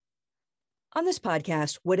On this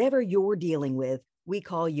podcast, whatever you're dealing with, we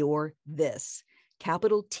call your this,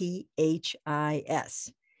 capital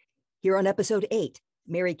THIS. Here on episode 8,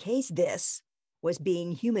 Mary Kay's this was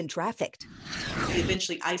being human trafficked. He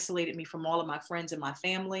eventually isolated me from all of my friends and my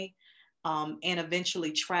family, and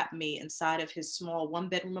eventually trapped me inside of his small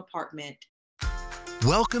one-bedroom apartment.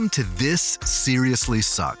 Welcome to This Seriously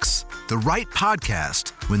Sucks, the right podcast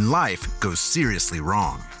when life goes seriously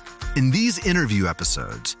wrong. In these interview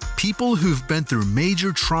episodes, people who've been through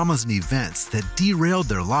major traumas and events that derailed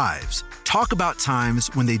their lives talk about times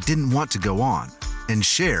when they didn't want to go on and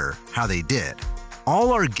share how they did.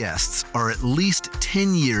 All our guests are at least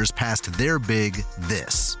 10 years past their big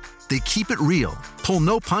this. They keep it real, pull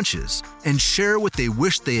no punches, and share what they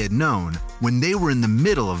wish they had known when they were in the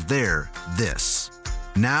middle of their this.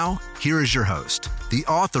 Now, here is your host, the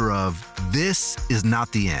author of This Is Not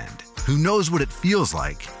the End, who knows what it feels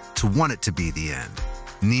like to want it to be the end,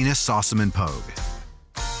 Nina Sossamon Pogue.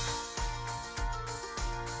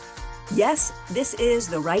 Yes, this is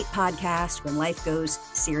the right podcast when life goes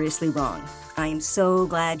seriously wrong. I am so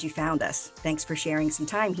glad you found us. Thanks for sharing some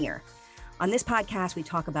time here. On this podcast, we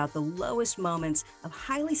talk about the lowest moments of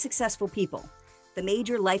highly successful people, the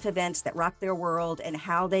major life events that rocked their world and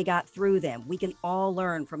how they got through them. We can all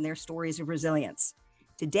learn from their stories of resilience.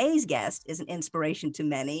 Today's guest is an inspiration to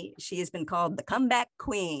many. She has been called the comeback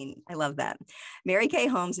queen. I love that. Mary Kay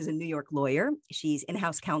Holmes is a New York lawyer. She's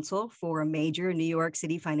in-house counsel for a major New York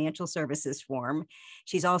City financial services firm.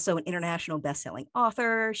 She's also an international best-selling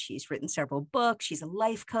author. She's written several books. She's a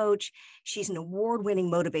life coach. She's an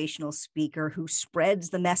award-winning motivational speaker who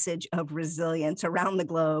spreads the message of resilience around the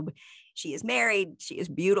globe. She is married, she is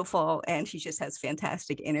beautiful, and she just has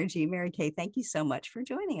fantastic energy. Mary Kay, thank you so much for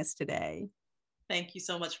joining us today. Thank you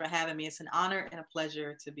so much for having me. It's an honor and a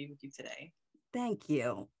pleasure to be with you today. Thank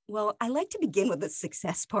you. Well, I like to begin with the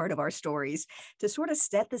success part of our stories to sort of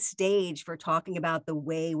set the stage for talking about the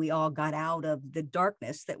way we all got out of the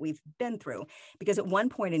darkness that we've been through. Because at one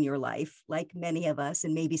point in your life, like many of us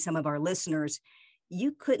and maybe some of our listeners,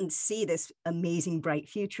 you couldn't see this amazing, bright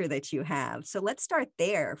future that you have. So let's start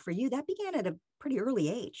there. For you, that began at a pretty early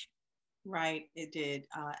age. Right, it did.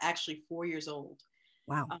 Actually, 4 years old.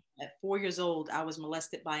 Wow. At 4 years old, I was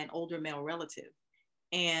molested by an older male relative.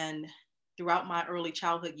 And throughout my early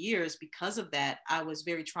childhood years, because of that, I was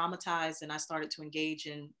very traumatized and I started to engage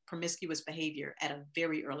in promiscuous behavior at a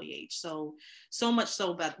very early age. So much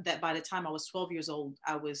so that by the time I was 12 years old,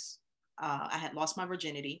 I had lost my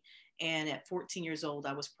virginity. And at 14 years old,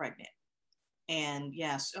 I was pregnant. And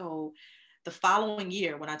yeah, so the following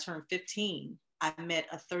year, when I turned 15, I met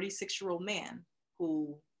a 36-year-old man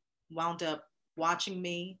who wound up watching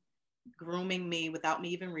me, grooming me without me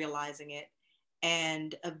even realizing it,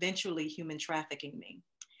 and eventually human trafficking me.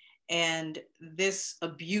 And this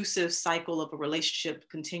abusive cycle of a relationship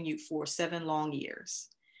continued for 7 long years.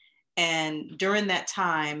 And during that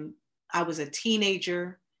time, I was a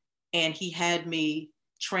teenager and he had me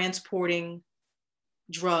transporting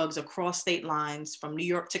drugs across state lines from New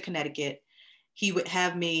York to Connecticut. He would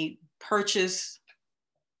have me purchase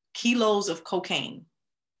kilos of cocaine,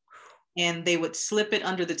 and they would slip it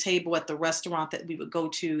under the table at the restaurant that we would go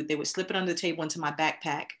to. They would slip it under the table into my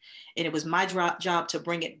backpack. And it was my job to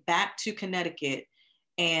bring it back to Connecticut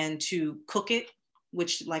and to cook it,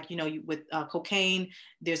 which, like, with cocaine,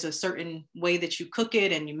 there's a certain way that you cook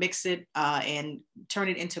it and you mix it and turn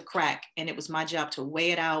it into crack. And it was my job to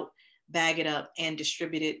weigh it out, bag it up, and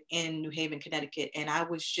distribute it in New Haven, Connecticut. And I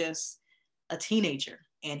was just a teenager.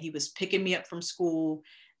 And he was picking me up from school,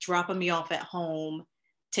 dropping me off at home,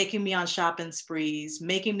 taking me on shopping sprees,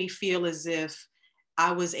 making me feel as if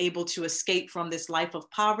I was able to escape from this life of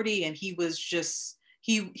poverty. And he was just,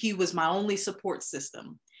 he was my only support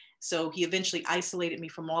system. So he eventually isolated me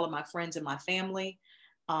from all of my friends and my family,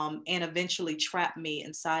 and eventually trapped me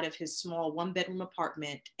inside of his small one-bedroom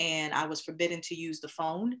apartment. And I was forbidden to use the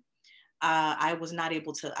phone. I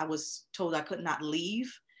was told I could not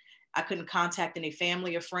leave. I couldn't contact any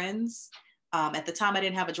family or friends. At the time, I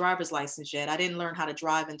didn't have a driver's license yet. I didn't learn how to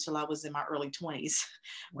drive until I was in my early 20s.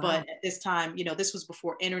 Wow. But at this time, this was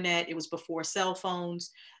before internet. It was before cell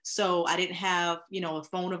phones. So I didn't have, a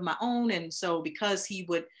phone of my own. And so because he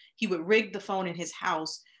would rig the phone in his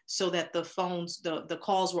house so that the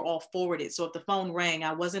calls were all forwarded. So if the phone rang,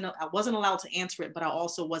 I wasn't allowed to answer it, but I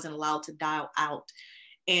also wasn't allowed to dial out.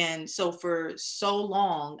 And so for so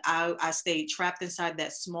long, I stayed trapped inside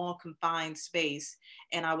that small confined space.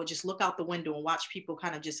 And I would just look out the window and watch people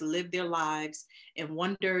kind of just live their lives and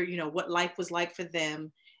wonder, what life was like for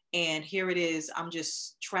them. And here it is, I'm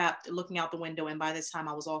just trapped looking out the window. And by this time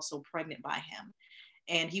I was also pregnant by him.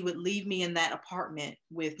 And he would leave me in that apartment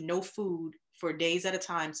with no food for days at a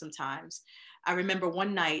time sometimes. I remember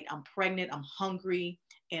one night, I'm pregnant, I'm hungry,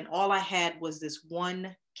 and all I had was this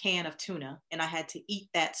one can of tuna, and I had to eat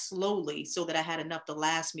that slowly so that I had enough to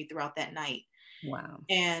last me throughout that night. Wow.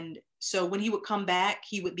 And so when he would come back,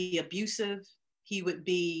 he would be abusive, he would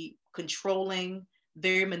be controlling,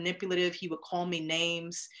 very manipulative. He would call me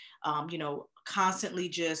names, constantly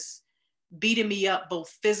just beating me up both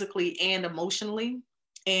physically and emotionally.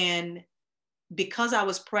 And because I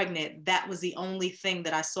was pregnant, that was the only thing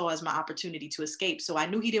that I saw as my opportunity to escape. So I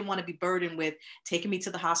knew he didn't want to be burdened with taking me to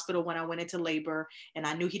the hospital when I went into labor. And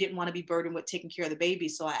I knew he didn't want to be burdened with taking care of the baby.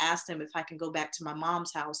 So I asked him if I can go back to my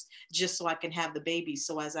mom's house just so I can have the baby.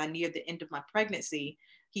 So as I neared the end of my pregnancy,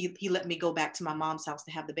 he let me go back to my mom's house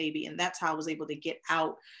to have the baby. And that's how I was able to get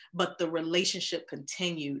out. But the relationship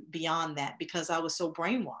continued beyond that because I was so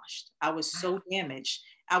brainwashed. I was so damaged.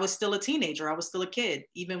 I was still a teenager. I was still a kid,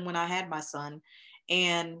 even when I had my son.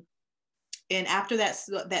 And after that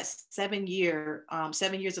 7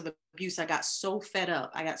 years of abuse, I got so fed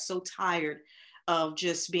up. I got so tired of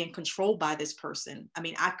just being controlled by this person. I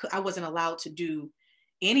mean, I wasn't allowed to do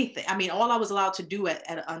anything. I mean, all I was allowed to do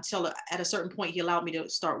until at a certain point, he allowed me to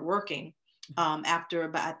start working after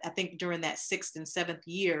about, I think during that 6th and 7th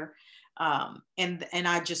year. And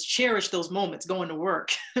I just cherished those moments going to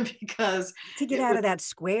work because to get out of that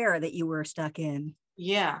square that you were stuck in.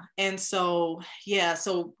 Yeah. And so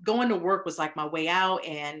going to work was like my way out.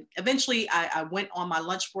 And eventually I went on my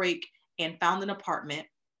lunch break and found an apartment,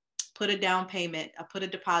 put a down payment. I put a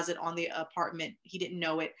deposit on the apartment. He didn't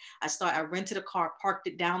know it. I rented a car, parked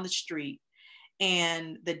it down the street.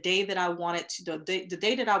 And the day that I wanted to, the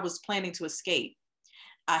day that I was planning to escape,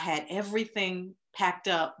 I had everything packed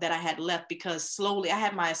up that I had left because slowly I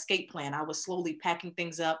had my escape plan. I was slowly packing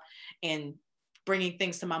things up and bringing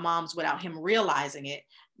things to my mom's without him realizing it,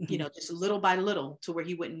 just little by little to where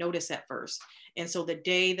he wouldn't notice at first. And so the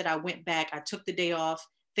day that I went back, I took the day off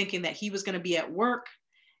thinking that he was going to be at work,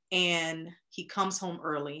 and he comes home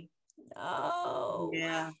early. Oh,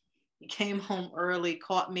 yeah. He came home early,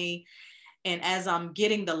 caught me. And as I'm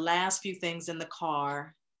getting the last few things in the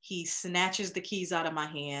car, he snatches the keys out of my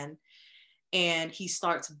hand and he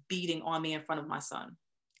starts beating on me in front of my son.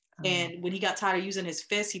 And when he got tired of using his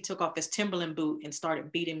fist, he took off his Timberland boot and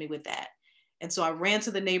started beating me with that. And so I ran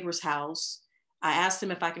to the neighbor's house. I asked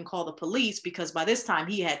him if I can call the police because by this time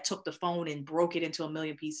he had took the phone and broke it into a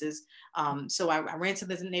million pieces. So I ran to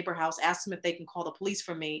the neighbor house, asked him if they can call the police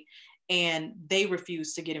for me, and they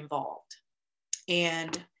refused to get involved.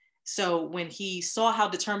 And so when he saw how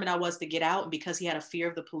determined I was to get out, and because he had a fear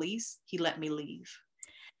of the police, he let me leave.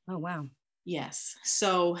 Oh, wow. Yes.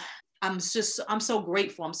 So I'm so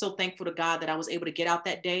grateful. I'm so thankful to God that I was able to get out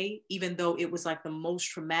that day, even though it was like the most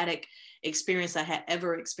traumatic experience I had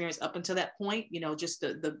ever experienced up until that point. Just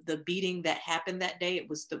the beating that happened that day.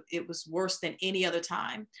 It was worse than any other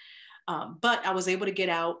time. But I was able to get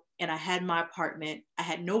out and I had my apartment. I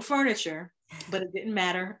had no furniture, but it didn't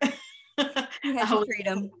matter. You had your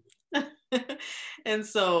freedom. And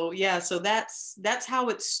so, so that's how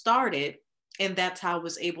it started. And that's how I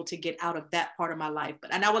was able to get out of that part of my life.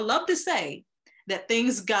 And I would love to say that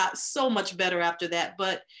things got so much better after that,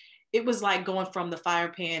 but it was like going from the fire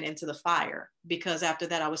pan into the fire, because after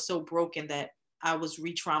that, I was so broken that I was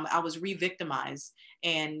re-victimized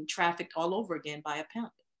and trafficked all over again by a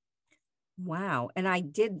pimp. Wow. And I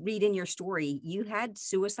did read in your story, you had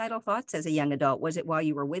suicidal thoughts as a young adult. Was it while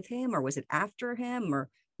you were with him, or was it after him, or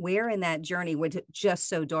where in that journey was it just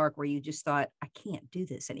so dark where you just thought, I can't do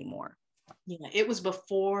this anymore? Yeah, it was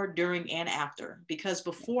before, during, and after, because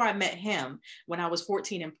before I met him, when I was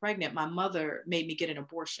 14 and pregnant, my mother made me get an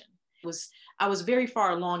abortion. I was very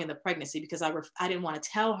far along in the pregnancy because I didn't want to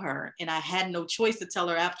tell her, and I had no choice to tell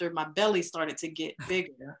her after my belly started to get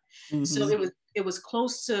bigger. Mm-hmm. So it was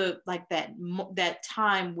close to like that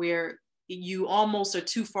time where you almost are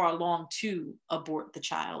too far along to abort the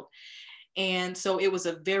child. And so it was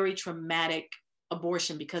a very traumatic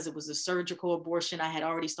abortion because it was a surgical abortion. I had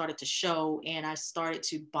already started to show, and I started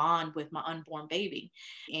to bond with my unborn baby.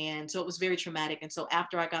 And so it was very traumatic. And so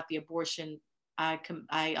after I got the abortion, I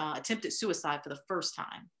attempted suicide for the first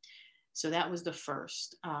time. So that was the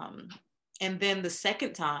first. And then the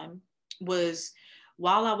second time was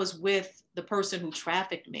while I was with the person who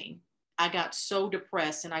trafficked me. I got so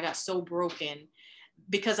depressed and I got so broken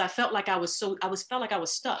because I felt like I was stuck.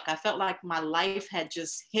 I felt like my life had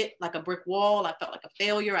just hit like a brick wall. I felt like a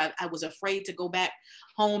failure. I was afraid to go back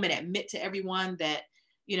home and admit to everyone that,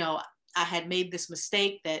 I had made this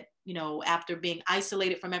mistake, that, after being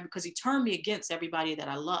isolated from everyone, because he turned me against everybody that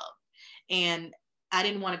I loved. And I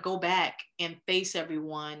didn't want to go back and face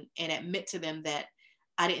everyone and admit to them that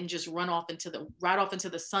I didn't just right off into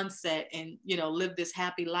the sunset and, live this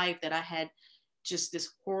happy life, that I had just this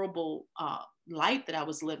horrible life that I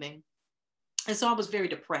was living. And so I was very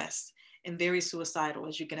depressed and very suicidal,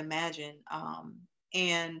 as you can imagine.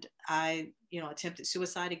 And I, attempted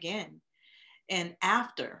suicide again. And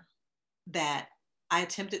after that, I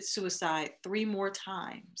attempted suicide 3 more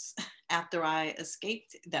times after I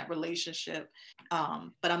escaped that relationship.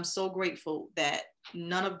 But I'm so grateful that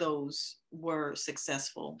none of those were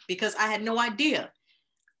successful, because I had no idea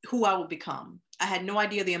who I would become. I had no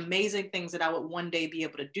idea the amazing things that I would one day be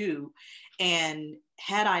able to do. And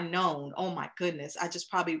had I known, oh my goodness, I just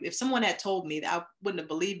probably, if someone had told me, that I wouldn't have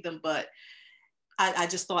believed them, but I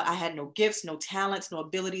just thought I had no gifts, no talents, no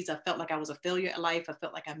abilities. I felt like I was a failure at life. I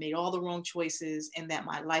felt like I made all the wrong choices and that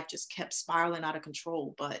my life just kept spiraling out of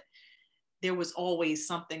control. But there was always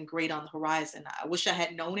something great on the horizon. I wish I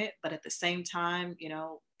had known it, but at the same time,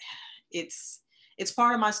 it's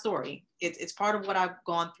part of my story. It's part of what I've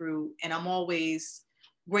gone through. And I'm always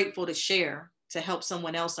grateful to share, to help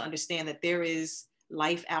someone else to understand that there is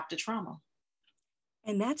life after trauma.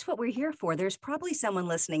 And that's what we're here for. There's probably someone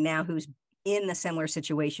listening now who's in a similar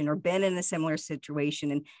situation or been in a similar situation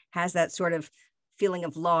and has that sort of feeling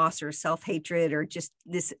of loss or self-hatred, or just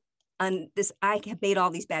this, I have made all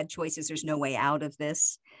these bad choices. There's no way out of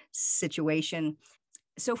this situation.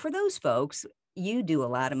 So for those folks, you do a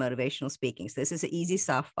lot of motivational speaking. So this is an easy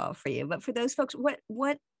softball for you. But for those folks,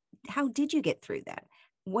 how did you get through that?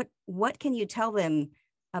 What can you tell them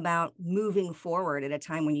about moving forward at a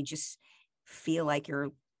time when you just feel like you're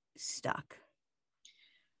stuck?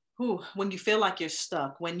 When you feel like you're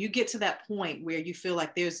stuck, when you get to that point where you feel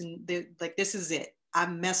like this is it, I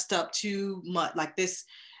messed up too much, like this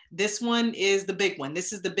one is the big one.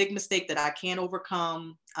 This is the big mistake that I can't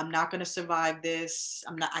overcome. I'm not going to survive this.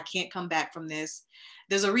 I can't come back from this.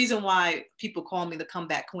 There's a reason why people call me the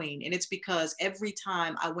comeback queen. And it's because every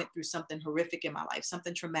time I went through something horrific in my life,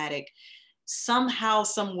 something traumatic, somehow,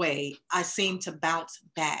 some way, I seem to bounce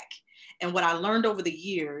back. And what I learned over the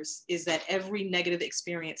years is that every negative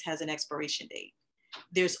experience has an expiration date.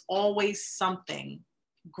 There's always something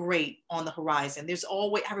great on the horizon.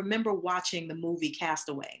 I remember watching the movie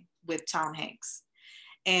Castaway with Tom Hanks,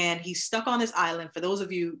 and he's stuck on this island. For those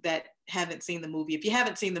of you that haven't seen the movie, if you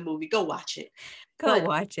haven't seen the movie, go watch it.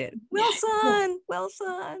 Watch it. Wilson.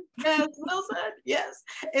 Yes, Wilson. Yes.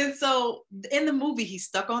 And so in the movie, he's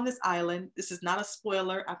stuck on this island. This is not a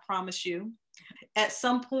spoiler, I promise you. At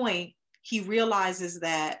some point, he realizes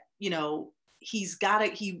that, he's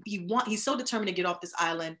so determined to get off this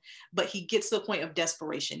island, but he gets to the point of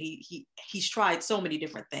desperation. He's tried so many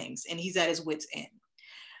different things and he's at his wit's end.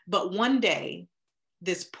 But one day,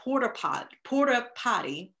 this porta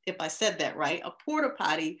potty, if I said that right, a porta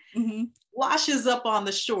potty washes up on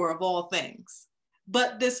the shore of all things.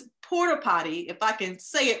 But this porta potty, if I can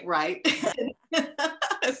say it right,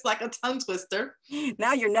 it's like a tongue twister.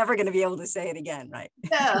 Now you're never going to be able to say it again, right?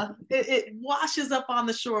 Yeah, it washes up on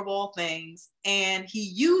the shore of all things. And he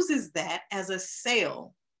uses that as a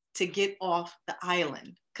sail to get off the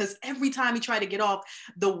island. Because every time he tried to get off,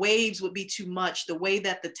 the waves would be too much. The way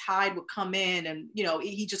that the tide would come in and,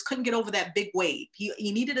 he just couldn't get over that big wave.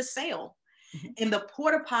 He needed a sail. And the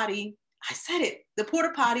porta potty, I said it, the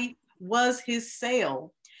porta potty was his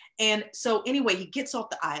sail. And so anyway, he gets off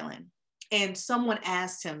the island and someone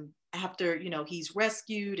asked him after, he's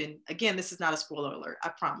rescued. And again, this is not a spoiler alert, I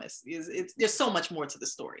promise. There's so much more to the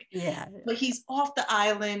story. Yeah. But he's off the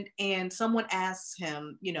island and someone asks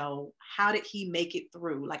him, how did he make it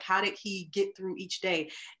through? Like, how did he get through each day?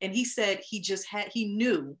 And he said, he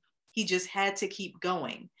knew he just had to keep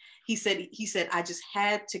going. He said, I just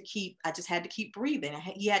had to keep breathing.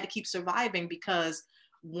 He had to keep surviving because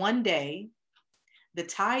one day the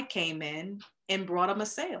tide came in and brought him a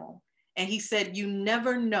sail. And he said, you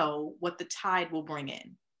never know what the tide will bring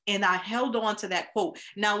in. And I held on to that quote.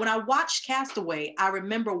 Now, when I watched Castaway, I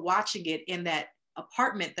remember watching it in that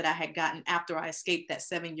apartment that I had gotten after I escaped that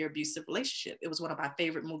 7-year abusive relationship. It was one of my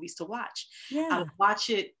favorite movies to watch. Yeah. I would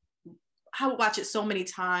watch it so many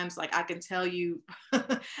times. Like I can tell you,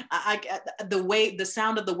 the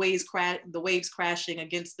sound of the waves crashing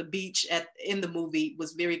against the beach in the movie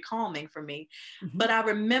was very calming for me. Mm-hmm. But I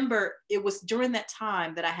remember it was during that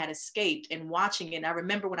time that I had escaped and watching it. And I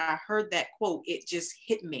remember when I heard that quote, it just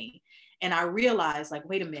hit me. And I realized, like,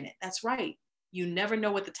 wait a minute, that's right. You never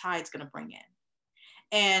know what the tide's going to bring in.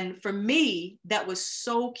 And for me, that was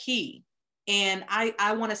so key And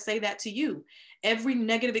I want to say that to you. Every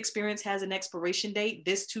negative experience has an expiration date.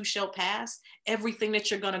 This too shall pass. Everything that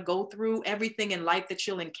you're going to go through, everything in life that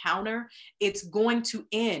you'll encounter, it's going to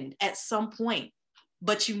end at some point.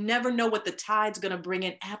 But you never know what the tide's going to bring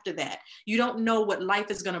in after that. You don't know what life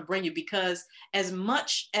is going to bring you, because as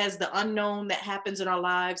much as the unknown that happens in our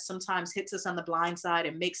lives sometimes hits us on the blind side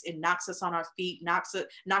and knocks us on our feet, knocks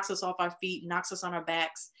us off our feet, knocks us on our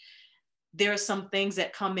backs, there are some things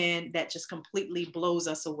that come in that just completely blows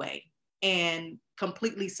us away and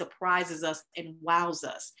completely surprises us and wows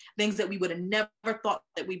us. Things that we would have never thought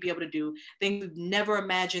that we'd be able to do, things we've never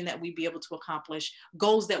imagined that we'd be able to accomplish,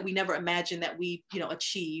 goals that we never imagined that we,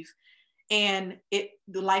 achieve. And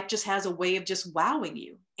the life just has a way of just wowing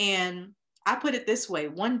you. And I put it this way: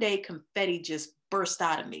 one day confetti just burst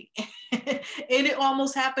out of me and it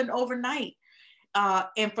almost happened overnight.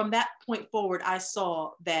 And from that point forward, I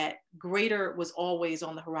saw that greater was always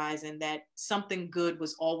on the horizon, that something good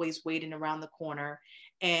was always waiting around the corner.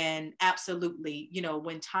 And absolutely,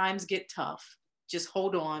 when times get tough, just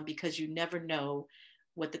hold on, because you never know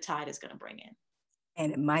what the tide is going to bring in.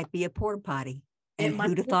 And it might be a porta potty. And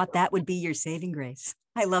who'd have thought that would be your saving grace?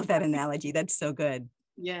 I love that analogy. That's so good.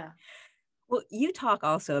 Yeah. Well, you talk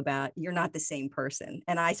also about you're not the same person.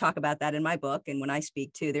 And I talk about that in my book. And when I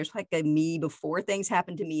speak too, there's like a me before things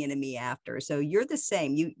happen to me and a me after. So you're the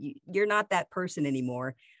same. You're not that person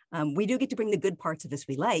anymore. We do get to bring the good parts of us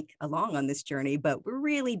we like along on this journey, but we're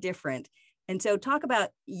really different. And so talk about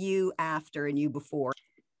you after and you before.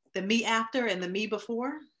 The me after and the me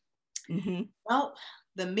before. Mm-hmm. Well,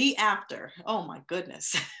 the me after, oh my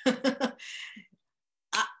goodness.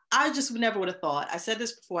 I just never would have thought, I said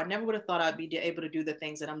this before, I never would have thought I'd be able to do the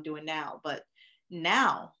things that I'm doing now. But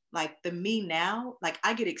now, like the me now, like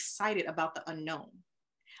I get excited about the unknown.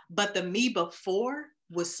 But the me before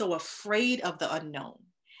was so afraid of the unknown.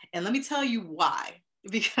 And let me tell you why.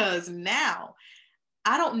 Because now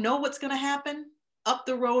I don't know what's going to happen up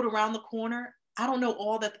the road, around the corner. I don't know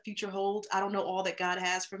all that the future holds. I don't know all that God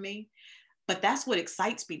has for me. But that's what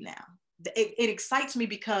excites me now. It excites me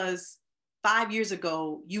because 5 years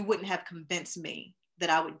ago, you wouldn't have convinced me that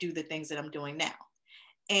I would do the things that I'm doing now.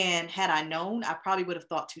 And had I known, I probably would have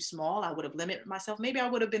thought too small. I would have limited myself. Maybe I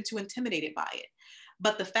would have been too intimidated by it.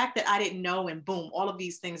 But the fact that I didn't know, and boom, all of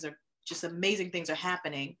these things are just amazing things are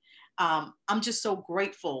happening. I'm just so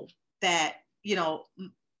grateful that,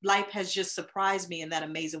 life has just surprised me in that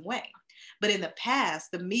amazing way. But in the past,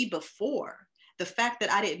 the me before, the fact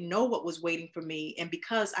that I didn't know what was waiting for me, and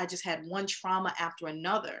because I just had one trauma after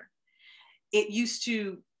another, it used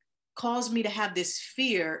to cause me to have this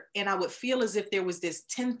fear, and I would feel as if there was this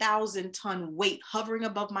 10,000 ton weight hovering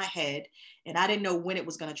above my head, and I didn't know when it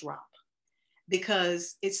was going to drop,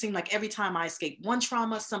 because it seemed like every time I escaped one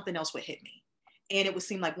trauma, something else would hit me. And it would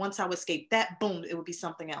seem like once I would escape that, boom, it would be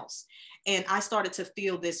something else. And I started to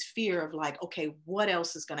feel this fear of like, okay, what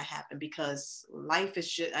else is going to happen? Because life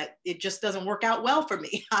is just, it just doesn't work out well for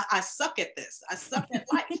me. I suck at this. I suck at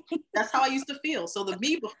life. That's how I used to feel. So the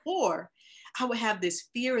me before, I would have this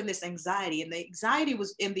fear and this anxiety, and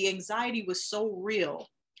the anxiety was so real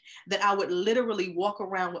that I would literally walk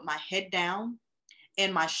around with my head down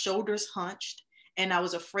and my shoulders hunched, and I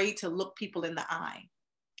was afraid to look people in the eye.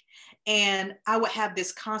 And I would have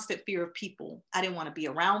this constant fear of people. I didn't want to be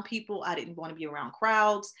around people. I didn't want to be around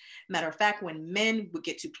crowds. Matter of fact, when men would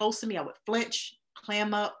get too close to me, I would flinch,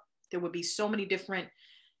 clam up. There would be so many different,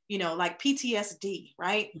 like PTSD,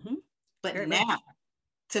 right? Mm-hmm. But very now,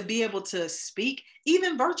 to be able to speak,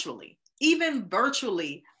 even virtually,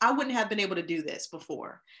 I wouldn't have been able to do this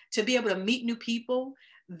before. To be able to meet new people,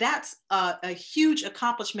 that's a huge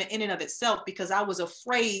accomplishment in and of itself, because I was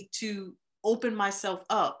afraid to open myself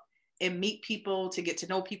up and meet people, to get to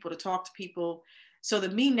know people, to talk to people. So the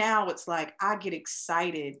me now, it's like, I get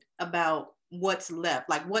excited about what's left.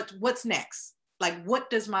 Like what's next? Like, what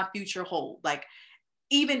does my future hold? Like,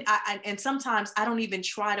 even, and sometimes I don't even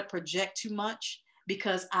try to project too much,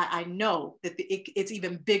 because I know that it's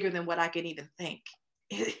even bigger than what I can even think.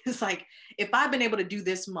 It's like, if I've been able to do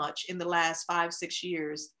this much in the last 5-6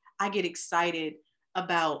 years, I get excited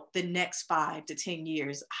about the next 5 to 10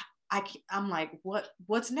 years. I'm like,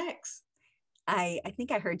 what's next? I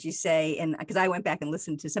think I heard you say, and because I went back and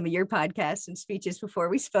listened to some of your podcasts and speeches before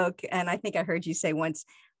we spoke, and I think I heard you say once,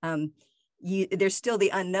 there's still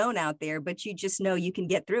the unknown out there, but you just know you can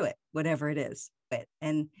get through it, whatever it is.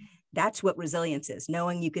 And that's what resilience is,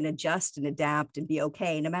 knowing you can adjust and adapt and be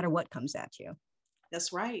okay no matter what comes at you.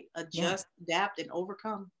 That's right. Adjust, adapt, and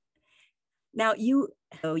overcome. Now,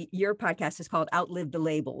 your podcast is called Outlive the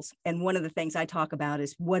Labels. And one of the things I talk about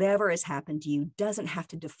is whatever has happened to you doesn't have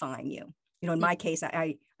to define you. in my case,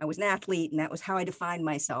 I was an athlete, and that was how I defined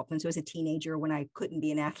myself. And so as a teenager, when I couldn't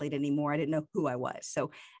be an athlete anymore, I didn't know who I was. So,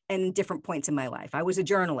 and different points in my life, I was a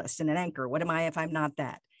journalist and an anchor. What am I if I'm not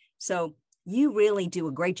that? So you really do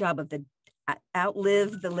a great job of the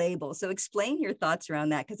outlive the label. So explain your thoughts around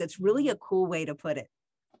that, because it's really a cool way to put it.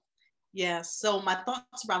 Yeah. So my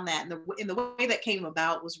thoughts around that, and the way that came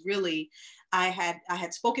about was really, I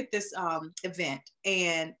had spoke at this event,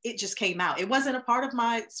 and it just came out. It wasn't a part of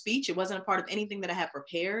my speech. It wasn't a part of anything that I had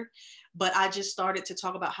prepared, but I just started to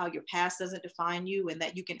talk about how your past doesn't define you, and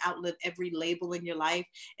that you can outlive every label in your life.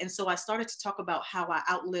 And so I started to talk about how I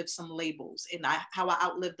outlived some labels, and how I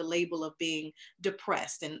outlived the label of being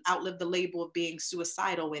depressed, and outlived the label of being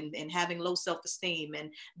suicidal, and having low self-esteem,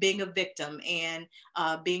 and being a victim, and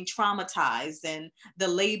being traumatized, and the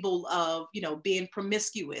label of, being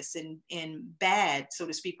promiscuous and bad, so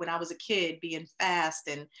to speak, when I was a kid, being fast,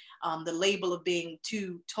 and the label of being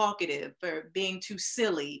too talkative or being too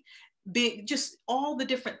silly, just all the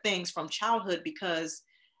different things from childhood. Because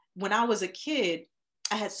when I was a kid,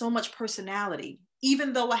 I had so much personality.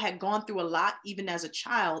 Even though I had gone through a lot, even as a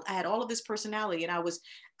child, I had all of this personality, and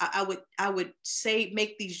I would say,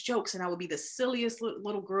 make these jokes, and I would be the silliest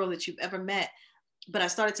little girl that you've ever met. But I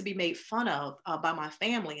started to be made fun of by my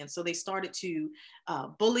family. And so they started to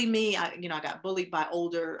bully me. I got bullied by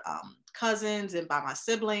older cousins and by my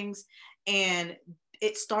siblings. And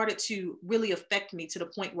it started to really affect me to the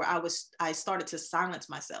point where I started to silence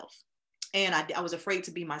myself. And I was afraid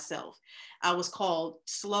to be myself. I was called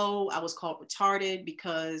slow. I was called retarded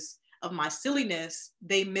because of my silliness.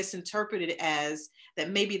 They misinterpreted it as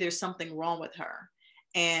that maybe there's something wrong with her.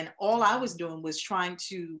 And all I was doing was trying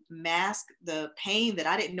to mask the pain that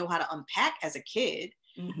I didn't know how to unpack as a kid.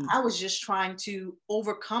 Mm-hmm. I was just trying to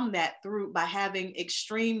overcome that by having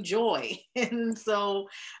extreme joy. And so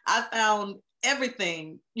I found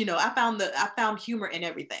everything, I found humor in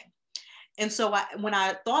everything. And so when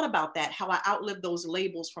I thought about that, how I outlived those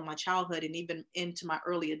labels from my childhood and even into my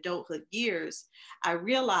early adulthood years, I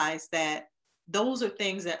realized that those are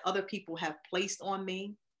things that other people have placed on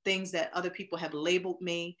me, things that other people have labeled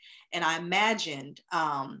me. And I imagined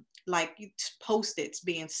like Post-its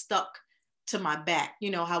being stuck to my back. You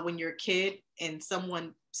know how when you're a kid and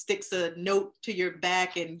someone sticks a note to your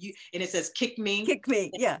back and it says "kick me."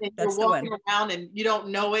 Yeah, and you're walking around and you don't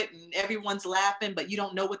know it, and everyone's laughing, but you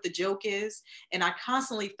don't know what the joke is. And I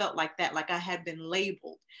constantly felt like that, like I had been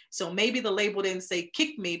labeled. So maybe the label didn't say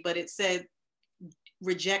 "kick me," but it said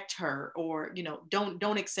reject her, or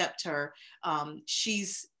don't accept her.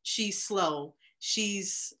 She's slow.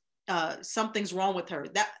 She's something's wrong with her.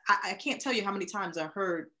 That I can't tell you how many times I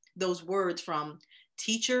heard those words from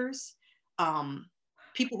teachers,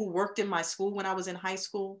 people who worked in my school when I was in high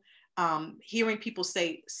school, hearing people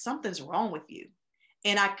say something's wrong with you.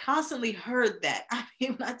 And I constantly heard that. I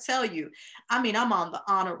mean, I tell you, I'm on the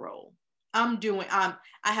honor roll. I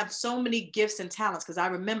have so many gifts and talents, because I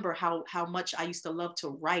remember how much I used to love to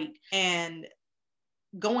write. And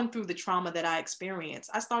going through the trauma that I experienced,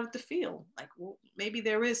 I started to feel like, well, maybe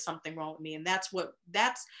there is something wrong with me. And that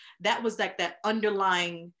was like that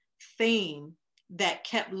underlying theme that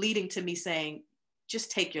kept leading to me saying,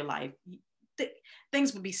 just take your life.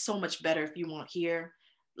 Things would be so much better if you weren't here.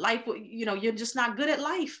 Life, you're just not good at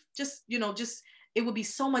life. It would be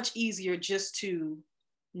so much easier just to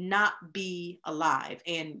not be alive,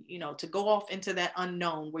 and to go off into that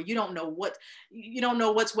unknown where you don't know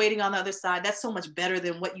what's waiting on the other side. That's so much better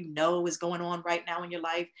than what is going on right now in your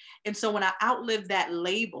life. And so when I outlived that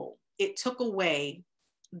label, it took away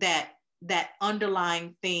that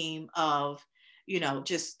underlying theme of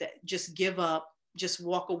just give up, just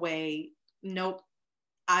walk away. Nope.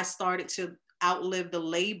 I started to outlive the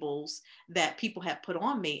labels that people had put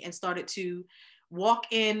on me, and started to walk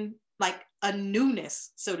in like a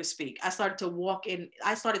newness, so to speak. I started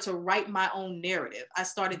to write my own narrative. I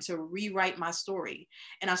started to rewrite my story,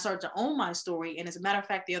 and I started to own my story. And as a matter of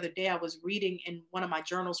fact, the other day I was reading in one of my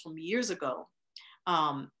journals from years ago.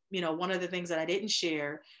 One of the things that I didn't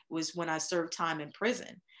share was when I served time in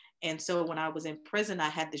prison. And so when I was in prison, I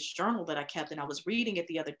had this journal that I kept, and I was reading it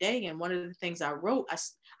the other day. And one of the things I wrote,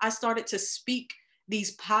 I started to speak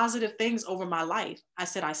these positive things over my life. I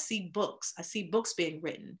said, I see books being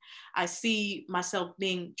written. I see myself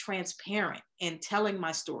being transparent and telling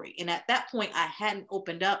my story. And at that point, I hadn't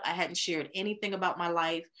opened up. I hadn't shared anything about my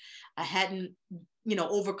life. I hadn't,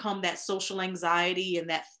 overcome that social anxiety and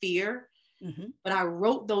that fear. Mm-hmm. But I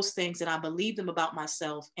wrote those things, and I believed them about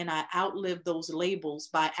myself. And I outlived those labels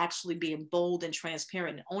by actually being bold and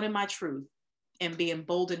transparent and owning my truth, and being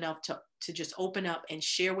bold enough to just open up and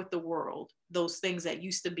share with the world those things that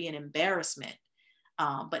used to be an embarrassment.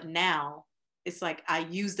 But now it's like I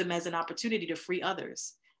use them as an opportunity to free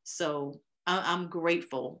others. So I'm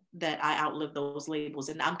grateful that I outlived those labels,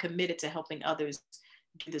 and I'm committed to helping others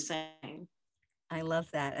do the same. I love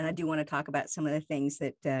that. And I do want to talk about some of the things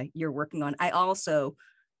that you're working on. I also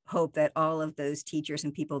hope that all of those teachers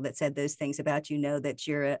and people that said those things about you know that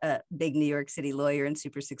you're a big New York City lawyer and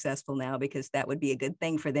super successful now, because that would be a good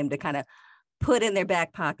thing for them to kind of put in their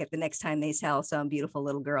back pocket the next time they tell some beautiful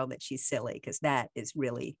little girl that she's silly, because that is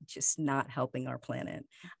really just not helping our planet.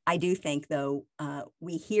 I do think, though,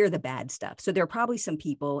 we hear the bad stuff. So there are probably some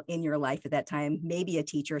people in your life at that time, maybe a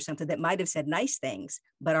teacher or something, that might have said nice things,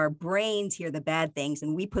 but our brains hear the bad things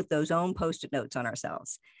and we put those own Post-it notes on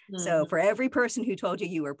ourselves. Mm-hmm. So for every person who told you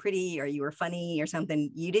you were pretty or you were funny or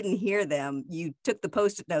something, you didn't hear them. You took the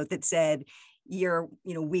Post-it note that said, you're,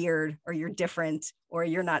 weird, or you're different, or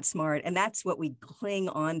you're not smart. And that's what we cling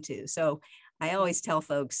on to. So I always tell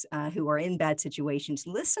folks who are in bad situations,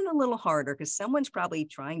 listen a little harder, because someone's probably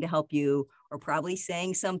trying to help you or probably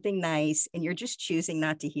saying something nice and you're just choosing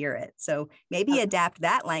not to hear it. So maybe adapt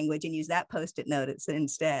that language and use that Post-it note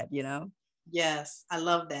instead, Yes, I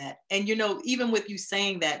love that. And, even with you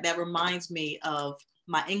saying that, that reminds me of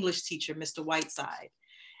my English teacher, Mr. Whiteside.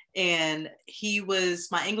 And he was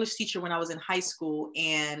my English teacher when I was in high school,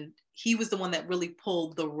 and he was the one that really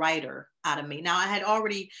pulled the writer out of me. Now, I had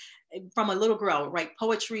already, from a little girl, I would write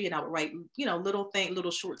poetry and I would write,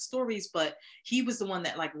 little short stories, but he was the one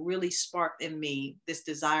that like really sparked in me this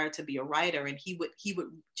desire to be a writer. And he would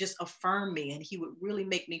just affirm me, and he would really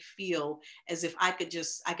make me feel as if I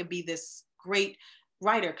could be this great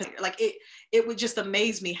writer, because like it would just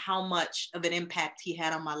amaze me how much of an impact he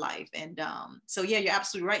had on my life. And so yeah, you're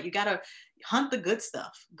absolutely right. You gotta hunt the good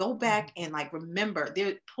stuff. Go back and like remember,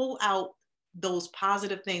 pull out those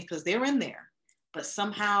positive things, because they're in there. But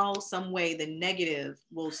somehow, some way, the negative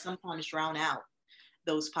will sometimes drown out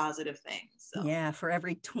those positive things. So. Yeah, for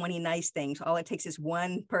every 20 nice things, all it takes is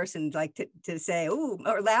one person like to say, "Oh,"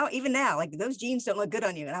 or now, even now, like those jeans don't look good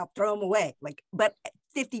on you, and I'll throw them away. Like, but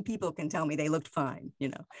 50 people can tell me they looked fine,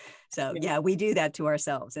 So yeah, we do that to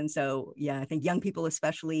ourselves. And so, yeah, I think young people,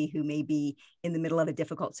 especially who may be in the middle of a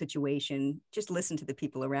difficult situation, just listen to the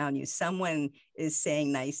people around you. Someone is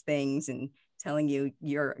saying nice things and telling you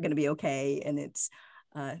you're going to be okay. And it's,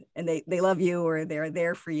 and they love you, or they're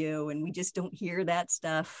there for you. And we just don't hear that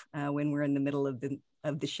stuff when we're in the middle of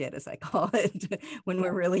the shit, as I call it, when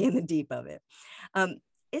we're really in the deep of it.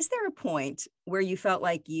 Is there a point where you felt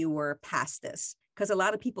like you were past this? Because a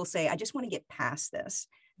lot of people say, I just want to get past this.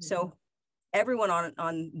 Mm-hmm. So everyone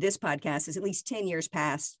on this podcast is at least 10 years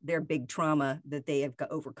past their big trauma that they have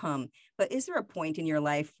overcome. But is there a point in your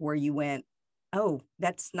life where you went, oh,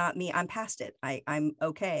 that's not me, I'm past it, I'm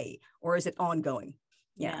okay? Or is it ongoing?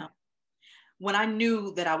 Yeah. When I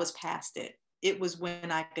knew that I was past it, it was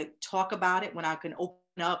when I could talk about it, when I could open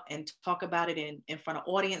up and talk about it in front of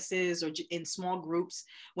audiences or in small groups.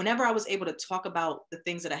 Whenever I was able to talk about the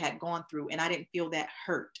things that I had gone through, and I didn't feel that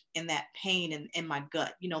hurt and that pain in my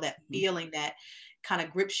gut, that feeling that kind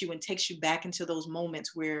of grips you and takes you back into those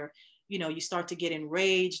moments where, you start to get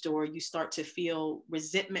enraged, or you start to feel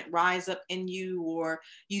resentment rise up in you, or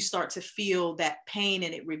you start to feel that pain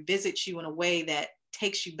and it revisits you in a way that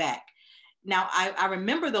takes you back. Now, I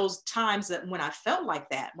remember those times that when I felt like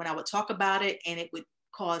that, when I would talk about it and it would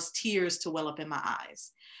cause tears to well up in my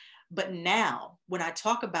eyes. But now when I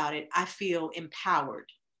talk about it, I feel empowered.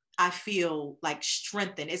 I feel like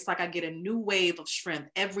strengthened. It's like I get a new wave of strength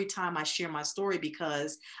every time I share my story,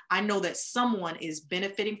 because I know that someone is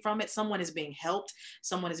benefiting from it. Someone is being helped.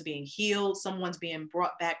 Someone is being healed. Someone's being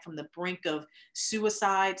brought back from the brink of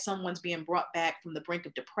suicide. Someone's being brought back from the brink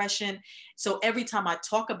of depression. So every time I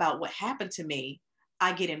talk about what happened to me,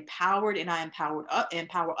 I get empowered, and I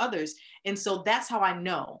empower others. And so that's how I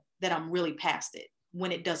know that I'm really past it,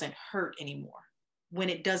 when it doesn't hurt anymore, when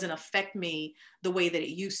it doesn't affect me the way that it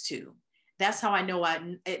used to. That's how I know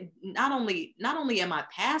not only am I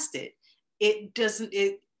past it,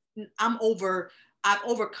 I've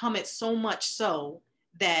overcome it so much so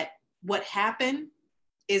that what happened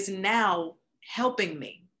is now helping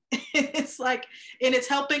me. It's like, and it's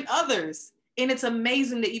helping others. And it's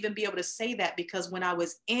amazing to even be able to say that, because when I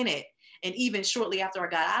was in it, and even shortly after I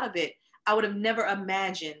got out of it, I would have never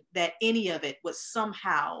imagined that any of it would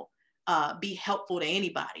somehow be helpful to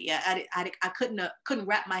anybody. I couldn't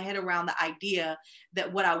wrap my head around the idea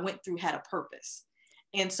that what I went through had a purpose.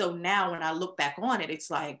 And so now when I look back on it,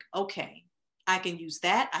 it's like, okay, I can use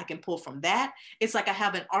that. I can pull from that. It's like I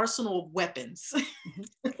have an arsenal of weapons.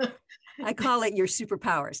 I call it your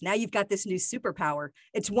superpowers. Now you've got this new superpower.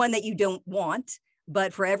 It's one that you don't want,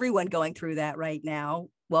 but for everyone going through that right now,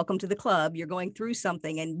 welcome to the club. You're going through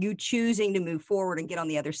something and you choosing to move forward and get on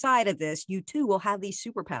the other side of this, you too will have these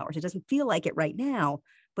superpowers. It doesn't feel like it right now,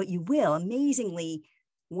 but you will. Amazingly,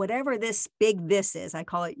 whatever this big this is, I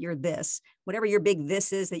call it your this, whatever your big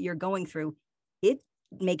this is that you're going through, it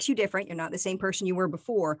makes you different. You're not the same person you were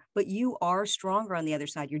before, but you are stronger on the other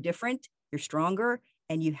side. You're different, you're stronger,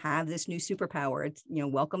 and you have this new superpower. It's,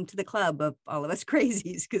 welcome to the club of all of us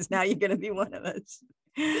crazies, because now you're going to be one of us.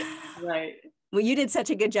 Right. Well, you did such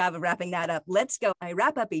a good job of wrapping that up. Let's go. I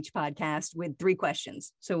wrap up each podcast with 3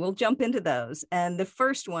 questions. So we'll jump into those. And the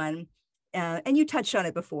first one, and you touched on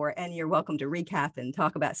it before, and you're welcome to recap and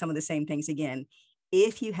talk about some of the same things again.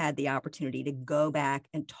 If you had the opportunity to go back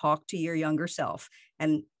and talk to your younger self,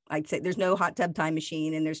 and I'd say there's no hot tub time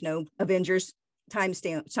machine and there's no Avengers time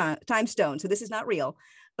stone. So this is not real.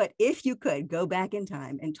 But if you could go back in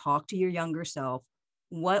time and talk to your younger self,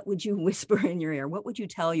 what would you whisper in your ear? What would you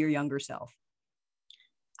tell your younger self?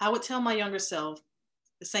 I would tell my younger self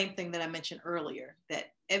the same thing that I mentioned earlier,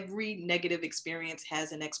 that every negative experience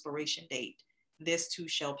has an expiration date. This too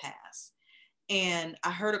shall pass. And I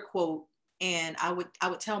heard a quote, and I would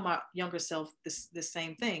tell my younger self the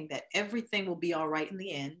same thing, that everything will be all right in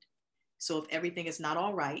the end. So if everything is not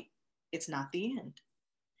all right, it's not the end.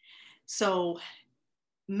 So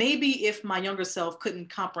maybe if my younger self couldn't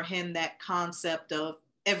comprehend that concept of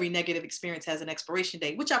every negative experience has an expiration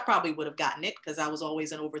date, which I probably would have gotten it because I was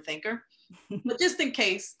always an overthinker. But just in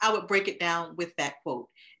case, I would break it down with that quote.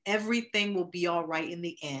 Everything will be all right in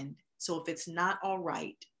the end. So if it's not all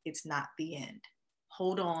right, it's not the end.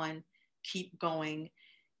 Hold on, keep going,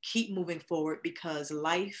 keep moving forward, because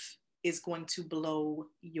life is going to blow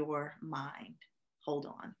your mind. Hold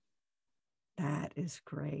on. That is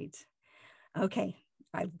great. Okay.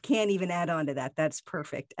 I can't even add on to that. That's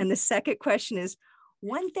perfect. And the second question is,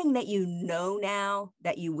 one thing that you know now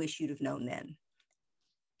that you wish you'd have known then?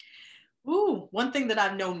 Ooh, one thing that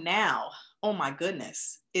I know now, oh my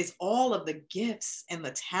goodness, is all of the gifts and the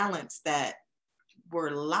talents that were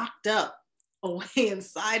locked up away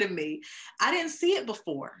inside of me. I didn't see it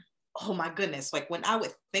before. Oh my goodness. Like when I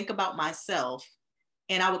would think about myself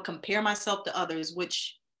and I would compare myself to others,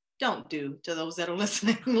 which don't do to those that are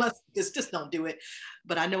listening. Just don't do it.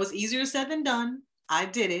 But I know it's easier said than done. I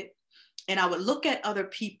did it. And I would look at other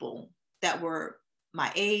people that were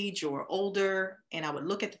my age or older, and I would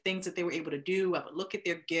look at the things that they were able to do. I would look at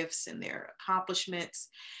their gifts and their accomplishments,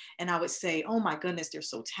 and I would say, oh my goodness, they're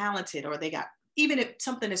so talented. Or they got, even if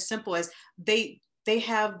something as simple as they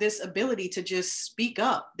have this ability to just speak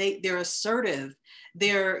up. They're assertive.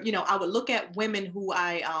 I would look at women who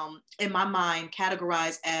I, in my mind,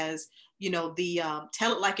 categorize as, the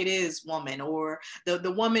tell it like it is woman, or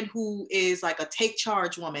the woman who is like a take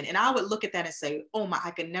charge woman. And I would look at that and say, oh my,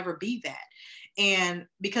 I could never be that. And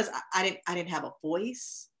because I didn't have a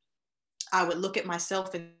voice, I would look at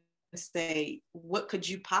myself and say, what could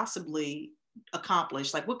you possibly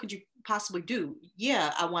accomplish? Like, what could you possibly do?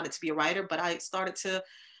 Yeah, I wanted to be a writer, but I started to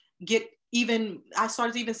even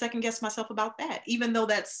second guess myself about that, even though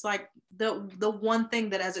that's like the one thing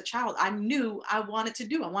that as a child I knew I wanted to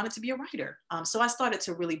do. I wanted to be a writer. So I started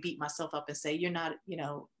to really beat myself up and say, you're not,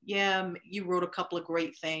 yeah, you wrote a couple of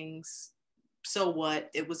great things. So what?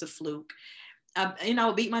 It was a fluke. I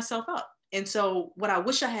would beat myself up. And so what I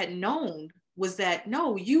wish I had known was that,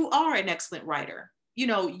 no, you are an excellent writer.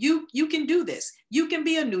 You can do this. You can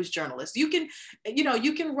be a news journalist. You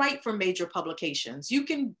can write for major publications. You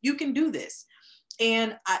can do this.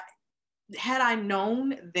 And had I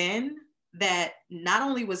known then that not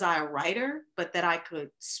only was I a writer, but that I could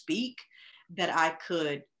speak, that I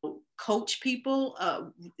could coach people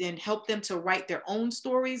and help them to write their own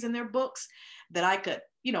stories in their books, that I could,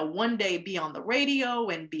 one day be on the radio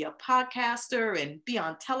and be a podcaster and be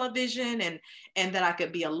on television, and that I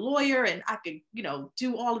could be a lawyer and I could,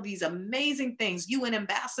 do all of these amazing things, UN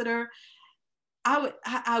ambassador.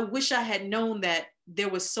 I wish I had known that there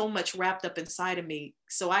was so much wrapped up inside of me.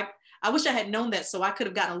 So I wish I had known that, so I could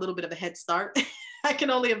have gotten a little bit of a head start. I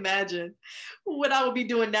can only imagine what I would be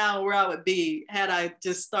doing now, where I would be had I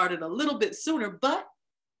just started a little bit sooner. But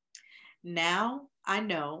now I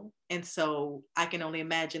know. And so I can only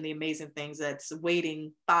imagine the amazing things that's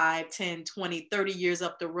waiting 5, 10, 20, 30 years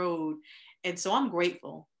up the road. And so I'm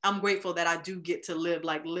grateful. I'm grateful that I do get to live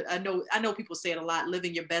I know people say it a lot,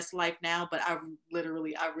 living your best life now, but I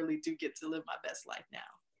really do get to live my best life now.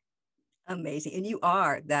 Amazing. And you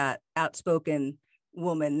are that outspoken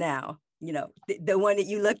woman now, the one that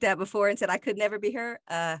you looked at before and said, I could never be her.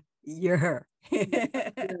 You're her.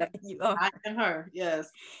 You are. I am her.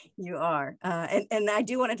 Yes, you are. And I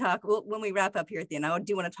do want to talk, when we wrap up here at the end, I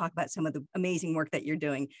do want to talk about some of the amazing work that you're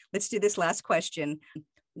doing. Let's do this last question.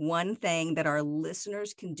 one thing that our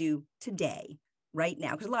listeners can do today, right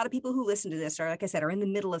now? Because a lot of people who listen to this are, like I said, are in the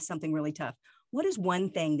middle of something really tough. What is one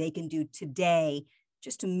thing they can do today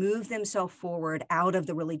just to move themselves forward out of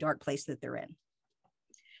the really dark place that they're in?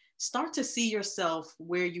 Start to see yourself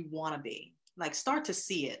where you want to be. Like, start to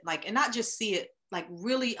see it, like, and not just see it, like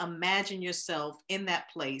really imagine yourself in that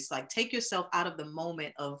place. Like, take yourself out of the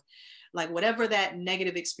moment of like whatever that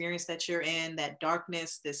negative experience that you're in, that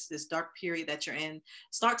darkness, this dark period that you're in.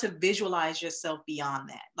 Start to visualize yourself beyond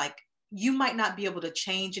that. Like, you might not be able to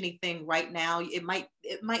change anything right now. It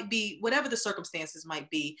might be whatever the circumstances might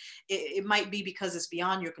be. It might be because it's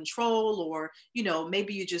beyond your control, or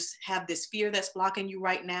maybe you just have this fear that's blocking you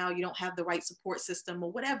right now. You don't have the right support system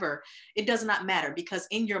or whatever. It does not matter, because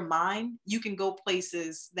in your mind you can go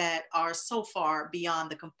places that are so far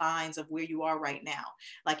beyond the confines of where you are right now.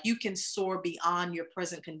 Like, you can soar beyond your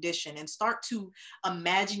present condition and start to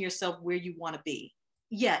imagine yourself where you want to be.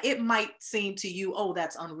 Yeah, it might seem to you, oh,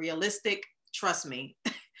 that's unrealistic. Trust me,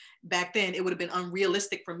 back then it would have been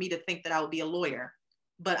unrealistic for me to think that I would be a lawyer,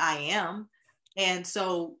 but I am. And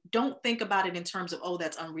so don't think about it in terms of, oh,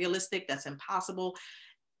 that's unrealistic, that's impossible.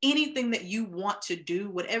 Anything that you want to do,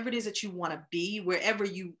 whatever it is that you want to be, wherever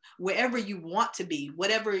you want to be,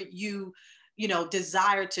 whatever you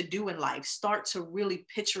desire to do in life, start to really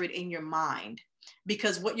picture it in your mind.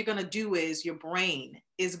 Because what you're going to do is your brain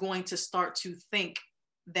is going to start to think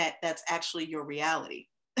that that's actually your reality.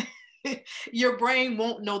 Your brain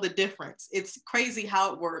won't know the difference. It's crazy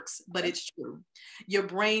how it works, but it's true. Your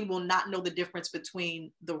brain will not know the difference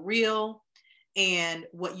between the real and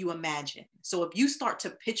what you imagine. So if you start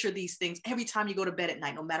to picture these things every time you go to bed at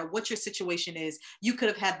night, no matter what your situation is, you could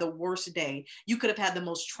have had the worst day, you could have had the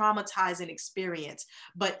most traumatizing experience,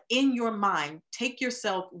 but in your mind, take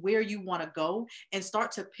yourself where you want to go and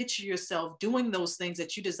start to picture yourself doing those things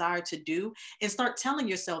that you desire to do, and start telling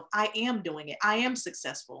yourself, I am doing it. I am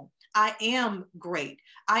successful. I am great.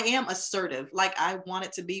 I am assertive, like I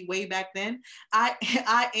wanted to be way back then.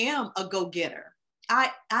 I am a go-getter. I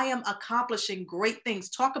am accomplishing great things.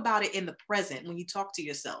 Talk about it in the present when you talk to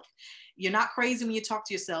yourself. You're not crazy when you talk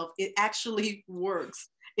to yourself. It actually works.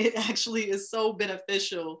 It actually is so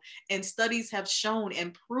beneficial. And studies have shown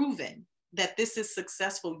and proven that this is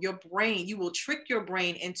successful. Your brain, you will trick your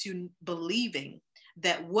brain into believing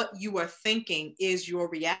that what you are thinking is your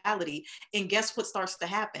reality. And guess what starts to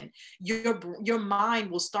happen? Your mind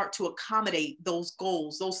will start to accommodate those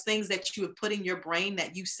goals, those things that you have put in your brain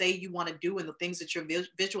that you say you want to do, and the things that you're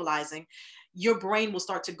visualizing. Your brain will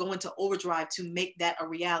start to go into overdrive to make that a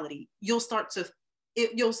reality. You'll start to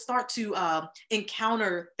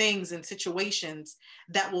encounter things and situations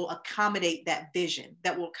that will accommodate that vision,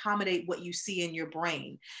 that will accommodate what you see in your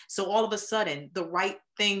brain. So all of a sudden, the right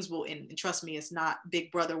things will, and trust me, it's not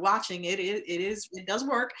Big Brother watching. It does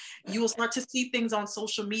work. You will start to see things on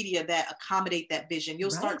social media that accommodate that vision.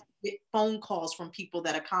 You'll start to get phone calls from people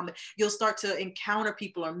that accommodate. You'll start to encounter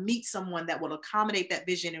people or meet someone that will accommodate that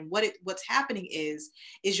vision. And what's happening is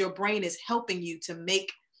your brain is helping you to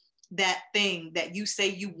make that thing that you say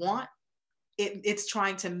you want, it's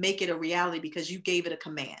trying to make it a reality because you gave it a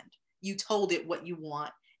command. You told it what you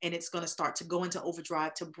want, and it's going to start to go into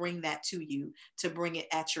overdrive to bring that to you, to bring it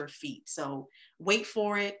at your feet. So wait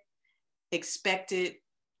for it, expect it,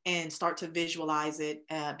 and start to visualize it,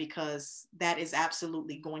 because that is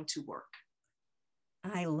absolutely going to work.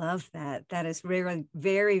 I love that. That is very,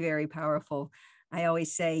 very, very powerful. I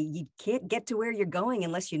always say you can't get to where you're going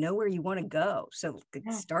unless you know where you want to go. So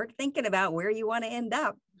start thinking about where you want to end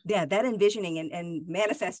up. Yeah, that envisioning and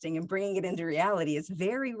manifesting and bringing it into reality is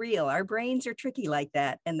very real. Our brains are tricky like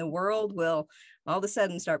that. And the world will all of a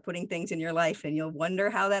sudden start putting things in your life, and you'll wonder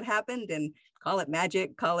how that happened, and call it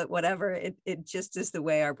magic, call it whatever. It just is the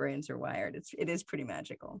way our brains are wired. It is pretty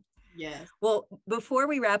magical. Yes. Well, before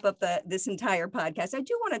we wrap up this entire podcast, I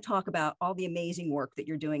do want to talk about all the amazing work that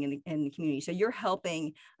you're doing in the community. So you're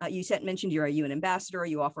helping, you mentioned you're a UN ambassador,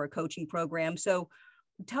 you offer a coaching program. So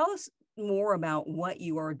tell us more about what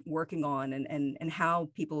you are working on and how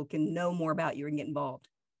people can know more about you and get involved.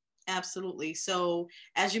 Absolutely. So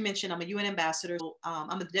as you mentioned, I'm a UN ambassador.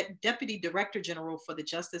 I'm a deputy director general for the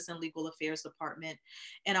Justice and Legal Affairs Department.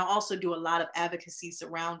 And I also do a lot of advocacy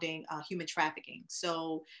surrounding human trafficking.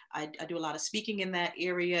 So I do a lot of speaking in that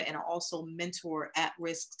area, and I also mentor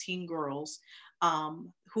at-risk teen girls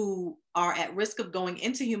who are at risk of going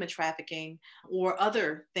into human trafficking or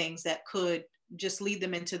other things that could just lead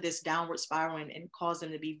them into this downward spiral and cause them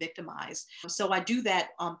to be victimized. So I do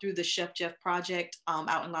that through the Chef Jeff Project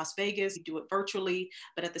out in Las Vegas. We do it virtually,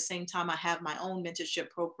 but at the same time, I have my own mentorship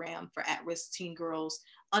program for at-risk teen girls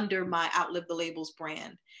under my Outlive the Labels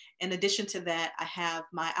brand. In addition to that, I have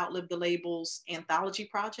my Outlive the Labels anthology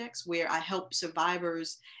projects where I help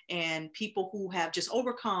survivors and people who have just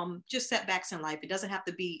overcome just setbacks in life. It doesn't have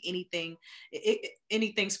to be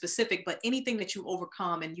anything specific, but anything that you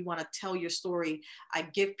overcome and you want to tell your story. I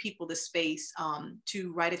give people the space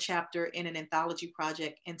to write a chapter in an anthology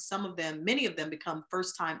project. And many of them become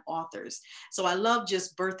first-time authors. So I love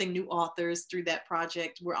just birthing new authors through that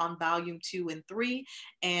project. We're on volume 2 and 3.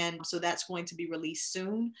 And so that's going to be released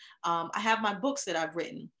soon. I have my books that I've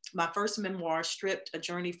written. My first memoir, Stripped: A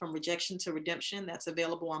Journey from Rejection to Redemption, that's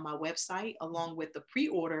available on my website, along with the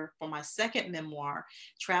pre-order for my second memoir,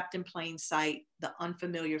 Trapped in Plain Sight: The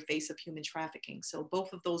Unfamiliar Face of Human Trafficking. So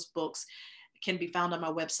both of those books can be found on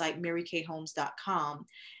my website, marykholmes.com.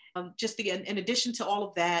 In addition to all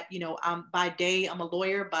of that, by day I'm a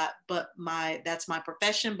lawyer, but that's my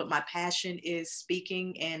profession. But my passion is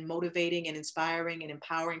speaking and motivating and inspiring and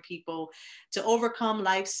empowering people to overcome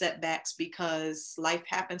life's setbacks, because life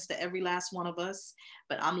happens to every last one of us.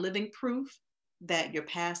 But I'm living proof that your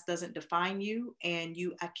past doesn't define you, and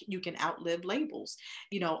you can outlive labels.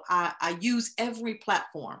 I use every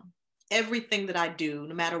platform, everything that I do,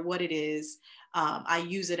 no matter what it is. I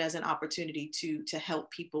use it as an opportunity to help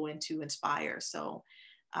people and to inspire. So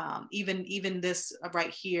even this right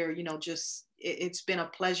here, it's been a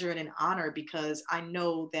pleasure and an honor, because I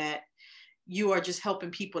know that you are just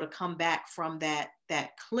helping people to come back from that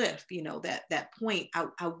cliff, that point.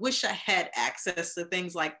 I wish I had access to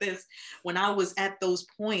things like this when I was at those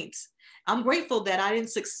points. I'm grateful that I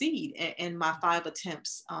didn't succeed in my 5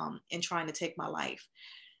 attempts in trying to take my life.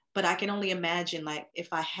 But I can only imagine, like, if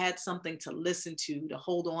I had something to listen to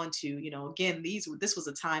hold on to, again, this was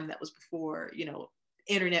a time that was before,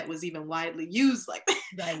 internet was even widely used like that.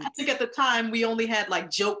 Right. I think at the time we only had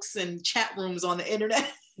like jokes and chat rooms on the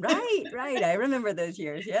internet. Right. I remember those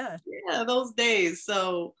years. Yeah. Yeah, those days.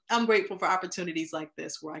 So I'm grateful for opportunities like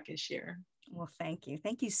this where I can share. Well, thank you.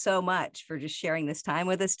 Thank you so much for just sharing this time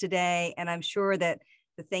with us today. And I'm sure that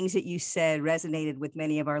the things that you said resonated with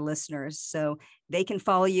many of our listeners. So they can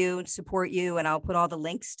follow you and support you. And I'll put all the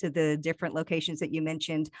links to the different locations that you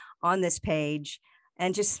mentioned on this page.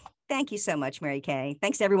 And just thank you so much, Mary Kay.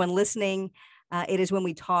 Thanks to everyone listening. It is when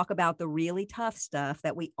we talk about the really tough stuff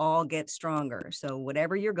that we all get stronger. So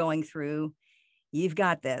whatever you're going through, you've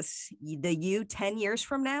got this. The you 10 years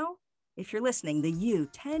from now, if you're listening, the you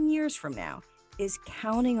 10 years from now is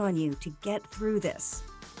counting on you to get through this.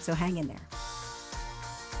 So hang in there.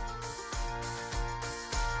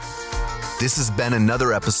 This has been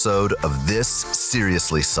another episode of This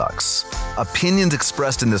Seriously Sucks. Opinions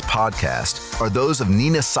expressed in this podcast are those of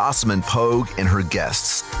Nina Sossamon Pogue and her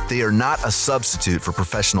guests. They are not a substitute for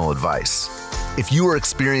professional advice. If you are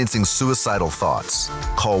experiencing suicidal thoughts,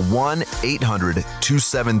 call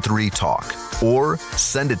 1-800-273-TALK or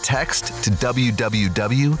send a text to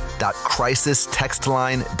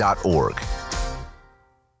www.crisistextline.org.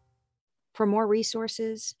 For more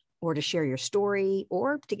resources, or to share your story,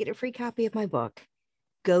 or to get a free copy of my book,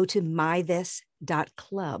 go to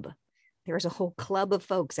mythis.club. There's a whole club of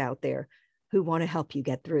folks out there who want to help you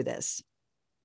get through this.